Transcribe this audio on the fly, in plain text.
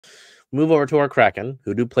move over to our Kraken,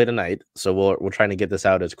 who do play tonight. So we're trying to get this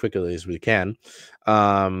out as quickly as we can.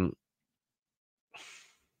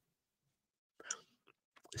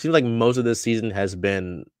 It seems like most of this season has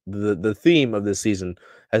been the theme of this season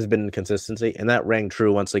has been consistency, and that rang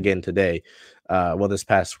true once again today. This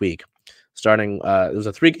past week, starting it was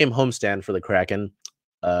a 3-game homestand for the Kraken.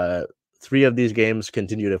 3 of these games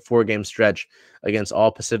continued a 4-game stretch against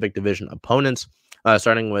all Pacific Division opponents,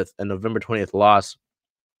 starting with a November 20th loss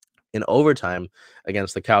in overtime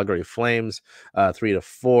against the Calgary Flames,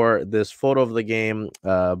 3-4. This photo of the game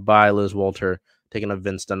by Liz Walter taking a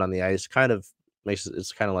Vince Dunn on the ice kind of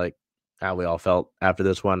it's kind of like how we all felt after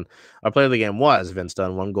this one. Our player of the game was Vince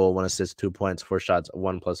Dunn, 1 goal, 1 assist, 2 points, 4 shots,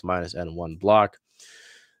 1 plus minus, and 1 block.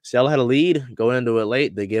 Seattle had a lead going into it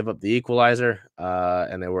late. They gave up the equalizer,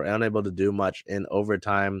 and they were unable to do much in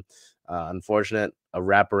overtime. Unfortunate, a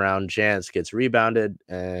wraparound chance gets rebounded,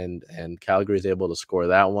 and Calgary is able to score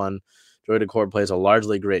that one. Joey Decord plays a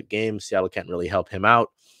largely great game. Seattle can't really help him out.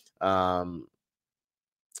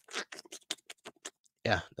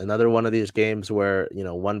 Yeah, another one of these games where,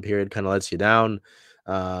 one period kind of lets you down,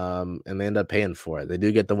 and they end up paying for it. They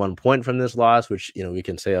do get the 1 point from this loss, which, we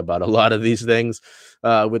can say about a lot of these things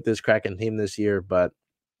with this Kraken team this year, but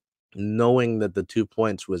knowing that the 2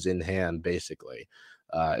 points was in hand, basically,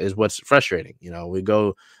 is what's frustrating. We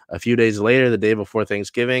go a few days later, the day before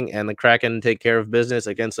Thanksgiving, and the Kraken take care of business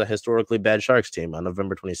against a historically bad Sharks team. On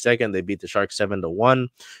November 22nd, they beat the Sharks 7-1,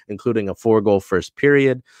 including a 4-goal first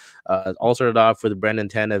period. All started off with Brendan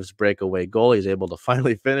Tanev's breakaway goal. He's able to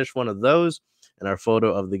finally finish one of those. And our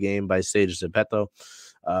photo of the game by Sage Zipeto.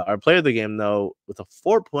 Our player of the game, though, with a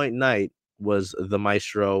 4-point night, was the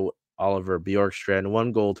maestro Oliver Bjorkstrand.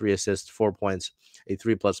 1 goal, 3 assists, 4 points, a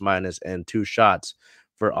 3 plus minus, and 2 shots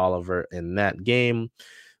for Oliver in that game.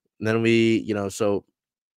 And then so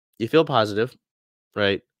you feel positive,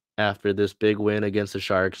 right? After this big win against the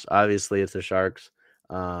Sharks. Obviously, it's the Sharks.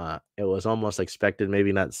 It was almost expected,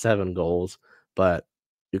 maybe not 7 goals, but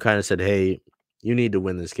you kind of said, hey, you need to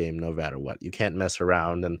win this game no matter what. You can't mess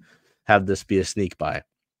around and have this be a sneak by.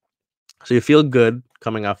 So you feel good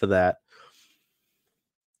coming off of that.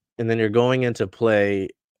 And then you're going into play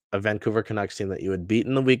a Vancouver Canucks team that you had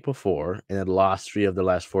beaten the week before and had lost 3 of the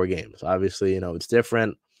last 4 games. Obviously, it's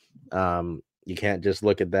different. You can't just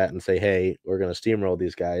look at that and say, hey, we're going to steamroll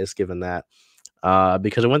these guys, given that,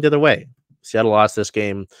 because it went the other way. Seattle lost this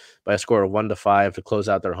game by a score of 1-5 to close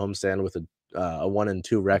out their homestand with a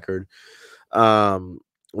 1-2 record.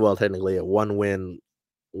 Technically a 1 win,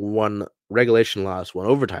 1 regulation loss, 1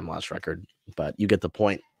 overtime loss record, but you get the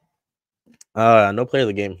point. No player of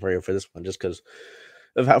the game for you for this one, just because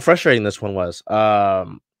of how frustrating this one was.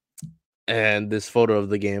 And this photo of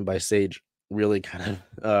the game by Sage really kind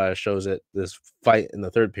of shows it. This fight in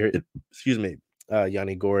the third period,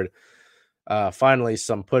 Yanni Gord. Finally,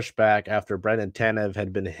 some pushback after Brendan Tanev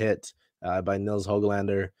had been hit by Nils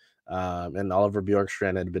Hoglander, and Oliver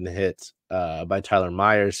Bjorkstrand had been hit by Tyler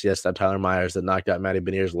Myers. Yes, that Tyler Myers that knocked out Matty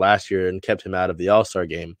Beniers last year and kept him out of the All-Star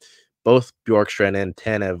game. Both Bjorkstrand and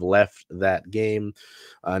Tanev left that game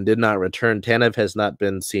and did not return. Tanev has not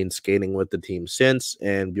been seen skating with the team since,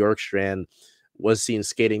 and Bjorkstrand was seen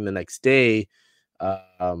skating the next day.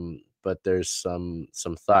 But there's some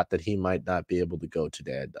thought that he might not be able to go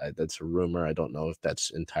today. That's a rumor. I don't know if that's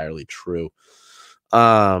entirely true.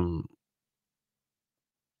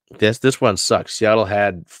 This one sucks. Seattle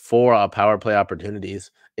had 4 power play opportunities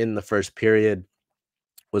in the first period,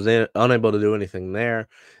 was unable to do anything there,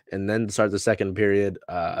 and then start the second period,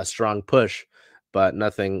 a strong push, but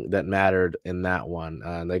nothing that mattered in that one.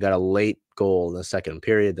 They got a late goal in the second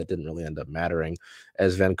period that didn't really end up mattering,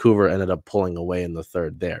 as Vancouver ended up pulling away in the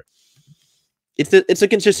third there. It's a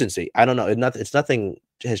consistency. I don't know. It's nothing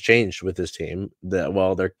has changed with this team.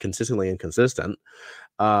 They're consistently inconsistent.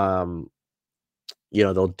 They'll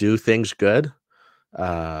do things good.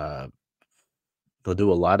 They'll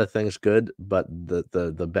do a lot of things good, but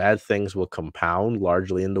the bad things will compound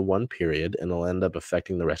largely into one period, and they'll end up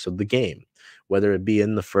affecting the rest of the game, whether it be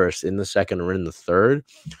in the first, in the second, or in the third.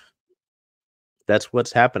 That's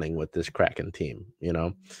what's happening with this Kraken team.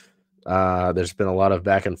 There's been a lot of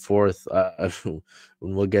back and forth.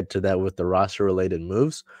 We'll get to that with the roster related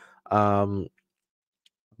moves. But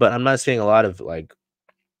I'm not seeing a lot of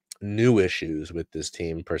new issues with this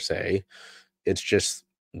team per se. It's just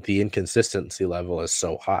the inconsistency level is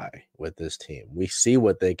so high with this team. We see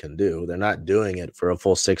what they can do. They're not doing it for a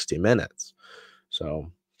full 60 minutes. So,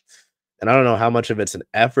 and I don't know how much of it's an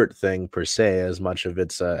effort thing per se, as much of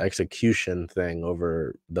it's an execution thing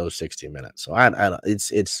over those 60 minutes. So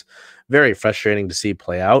it's very frustrating to see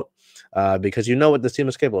play out, because what this team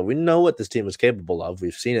is capable of. We know what this team is capable of.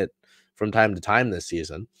 We've seen it from time to time this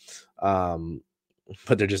season. Um,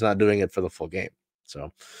 but they're just not doing it for the full game.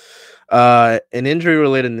 So, in injury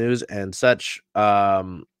related news and such,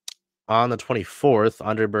 on the 24th,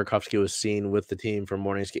 Andre Burakovsky was seen with the team for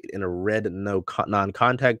morning skate in a red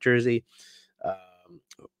non-contact jersey. Um,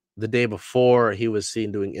 the day before, he was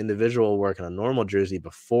seen doing individual work in a normal jersey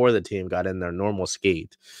before the team got in their normal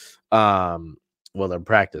skate. Well, their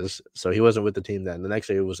practice. So he wasn't with the team then. The next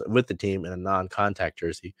day, he was with the team in a non-contact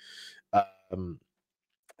jersey. Um,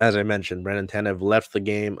 as I mentioned, Brandon Tanev left the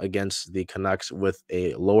game against the Canucks with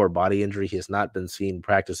a lower body injury. He has not been seen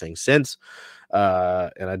practicing since,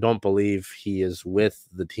 and I don't believe he is with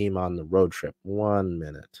the team on the road trip. 1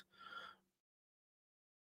 minute.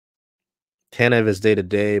 Tanev is day to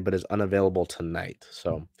day, but is unavailable tonight.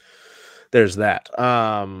 So there's that.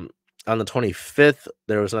 On the 25th,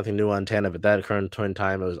 there was nothing new on Tanev at that current point in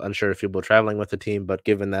time. I was unsure if he was traveling with the team, but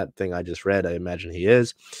given that thing I just read, I imagine he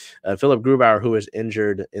is. Philip Grubauer, who was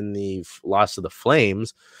injured in the loss to the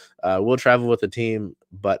Flames, will travel with the team,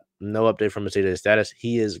 but no update from his day-to-day status.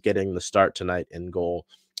 He is getting the start tonight in goal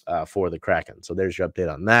for the Kraken. So there's your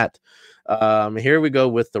update on that. Here we go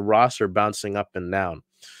with the roster bouncing up and down.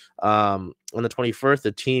 On the 21st,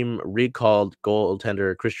 the team recalled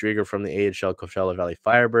goaltender Chris Drieger from the AHL Coachella Valley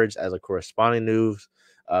Firebirds as a corresponding move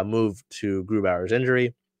to Grubauer's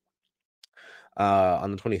injury.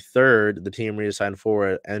 On the 23rd, the team reassigned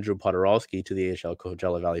forward Andrew Podorowski to the AHL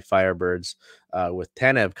Coachella Valley Firebirds, with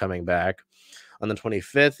Tanev coming back. On the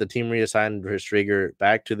 25th, the team reassigned Chris Drieger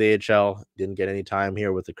back to the AHL. Didn't get any time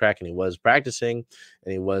here with the Kraken. He was practicing,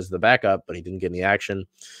 and he was the backup, but he didn't get any action.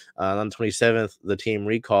 On the 27th, the team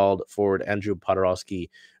recalled forward Andrew Podorowski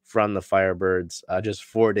from the Firebirds just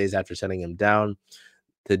 4 days after sending him down.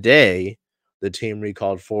 Today, the team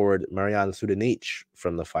recalled forward Marian Sudanich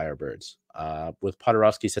from the Firebirds. With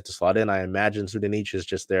Podorowski set to slot in, I imagine Sudanich is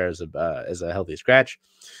just there as a healthy scratch.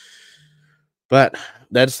 But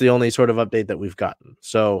that's the only sort of update that we've gotten.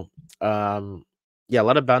 So, yeah, a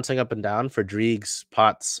lot of bouncing up and down for Driegs,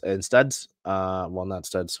 Potts, and Studs. Well, not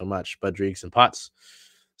Studs so much, but Driegs and Potts.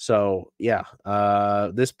 So, yeah,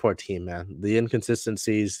 this poor team, man. The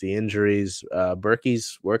inconsistencies, the injuries.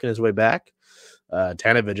 Berkey's working his way back.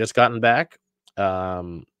 Tanev had just gotten back.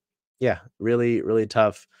 Yeah, really, really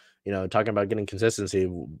tough. You know, talking about getting consistency,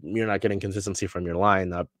 you're not getting consistency from your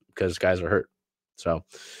line because guys are hurt. So,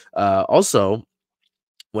 also,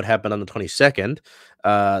 what happened on the 22nd,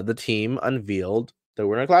 the team unveiled the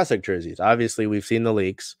Winter Classic jerseys. Obviously, we've seen the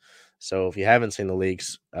leaks. So if you haven't seen the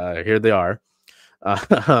leaks, here they are.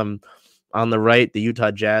 Um, on the right, the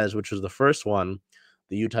Utah Jazz, which was the first one,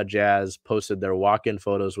 the Utah Jazz posted their walk-in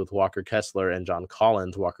photos with Walker Kessler and John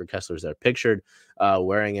Collins. Walker Kessler's there pictured,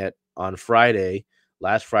 wearing it on Friday,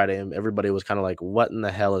 last Friday, and everybody was kind of like, what in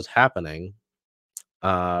the hell is happening?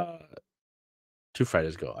 2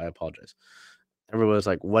 Fridays ago. I apologize. Everybody was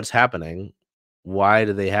like, what's happening? Why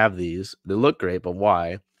do they have these? They look great, but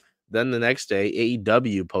why? Then the next day,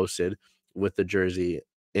 AEW posted with the jersey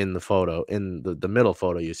in the photo, in the middle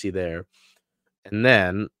photo you see there. And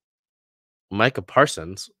then Micah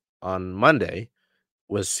Parsons on Monday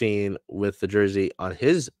was seen with the jersey on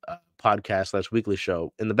his podcast/weekly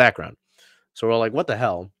show in the background. So we're all like, what the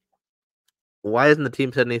hell? Why hasn't the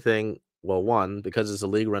team said anything? Well, one, because it's a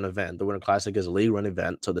league run event. The Winter Classic is a league run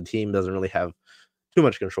event, so the team doesn't really have too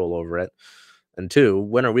much control over it. And two,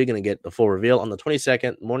 when are we going to get the full reveal? On the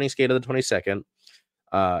 22nd, morning skate of the 22nd,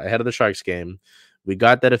 ahead of the Sharks game, we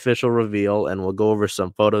got that official reveal, and we'll go over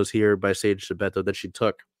some photos here by Sage Zipeto that she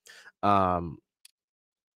took at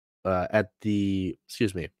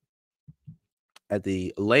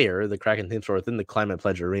the layer, the Kraken team store within the Climate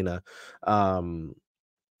Pledge Arena,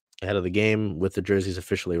 ahead of the game with the jerseys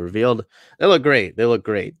officially revealed. They look great. The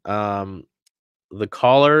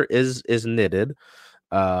collar is knitted.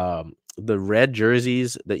 The red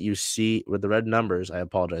jerseys that you see with the red numbers, I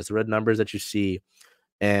apologize. The red numbers that you see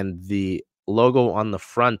and the logo on the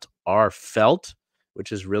front are felt,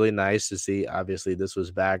 which is really nice to see. Obviously, this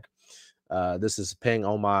was back. This is paying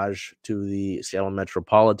homage to the Seattle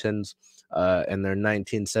Metropolitans and their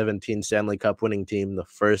 1917 Stanley Cup winning team, the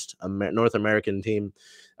first North American team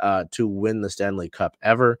to win the Stanley Cup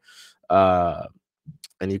ever.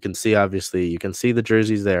 And you can see, obviously, you can see the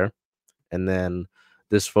jerseys there. And then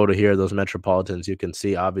this photo here, those Metropolitans, you can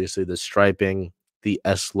see, obviously, the striping, the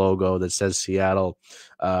S logo that says Seattle.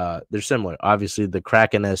 They're similar. Obviously, the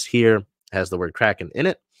Kraken S here has the word Kraken in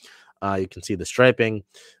it. You can see the striping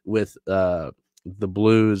with the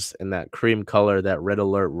blues and that cream color, that red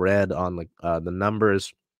alert red on the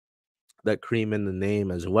numbers, that cream in the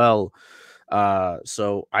name as well.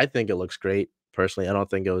 So I think it looks great. Personally, I don't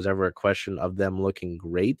think it was ever a question of them looking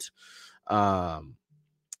great, um,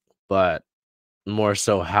 but more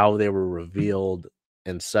so how they were revealed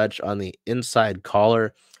and such. On the inside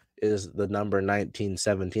collar is the number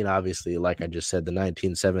 1917. Obviously, like I just said, the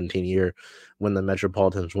 1917 year when the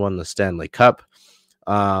Metropolitans won the Stanley Cup.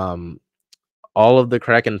 Um, all of the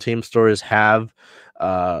Kraken team stores have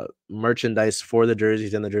merchandise for the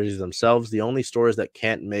jerseys and the jerseys themselves. The only stores that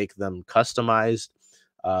can't make them customized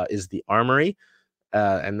is the Armory,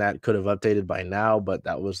 and that could have updated by now, but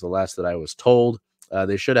that was the last that I was told.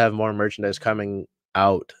 They should have more merchandise coming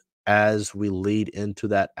out as we lead into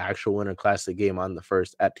that actual Winter Classic game on the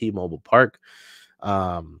 1st at T-Mobile Park.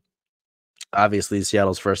 Um, Obviously,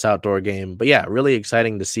 Seattle's first outdoor game, but yeah, really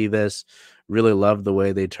exciting to see this. Really love the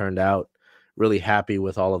way they turned out. Really happy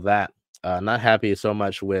with all of that. Not happy so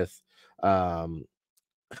much with um,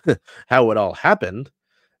 how it all happened,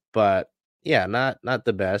 but yeah, not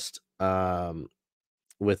the best.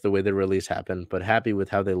 With the way the release happened, but happy with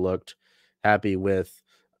how they looked, happy with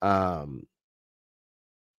um,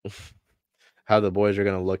 how the boys are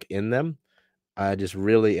gonna look in them. I just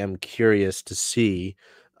really am curious to see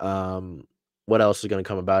um, what else is gonna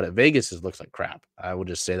come about it. Vegas looks like crap. I will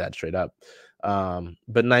just say that straight up.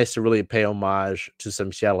 But nice to really pay homage to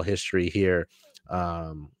some Seattle history here,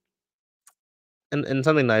 um, and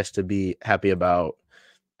something nice to be happy about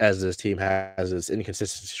as this team has its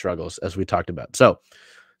inconsistency struggles, as we talked about. So,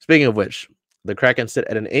 speaking of which, the Kraken sit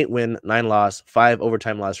at an 8-win, 9-loss, 5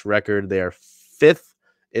 overtime loss record. They are 5th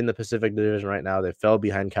in the Pacific Division right now. They fell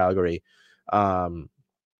behind Calgary um,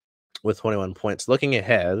 with 21 points. Looking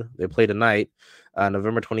ahead, they play tonight,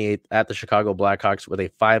 November 28th, at the Chicago Blackhawks with a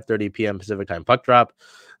 5:30 p.m. Pacific time puck drop.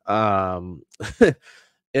 Um,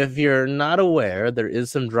 if you're not aware, there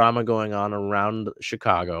is some drama going on around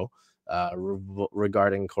Chicago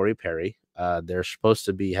regarding Corey Perry. They're supposed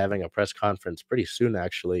to be having a press conference pretty soon,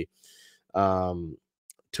 actually, um,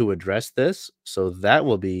 to address this. So that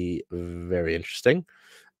will be very interesting.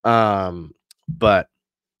 But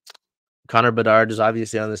Connor Bedard is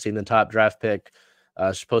obviously on this team, the top draft pick,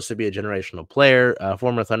 supposed to be a generational player.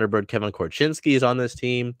 Former Thunderbird Kevin Korchinski is on this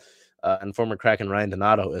team, and former Kraken Ryan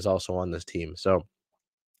Donato is also on this team. So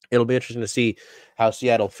it'll be interesting to see how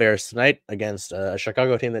Seattle fares tonight against a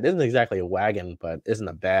Chicago team that isn't exactly a wagon, but isn't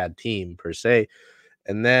a bad team per se.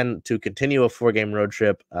 And then to continue a 4-game road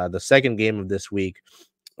trip, the second game of this week,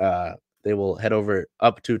 uh, they will head over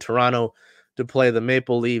up to Toronto to play the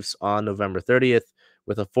Maple Leafs on November 30th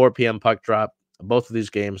with a 4 p.m. puck drop. Both of these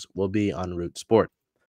games will be on Root Sport.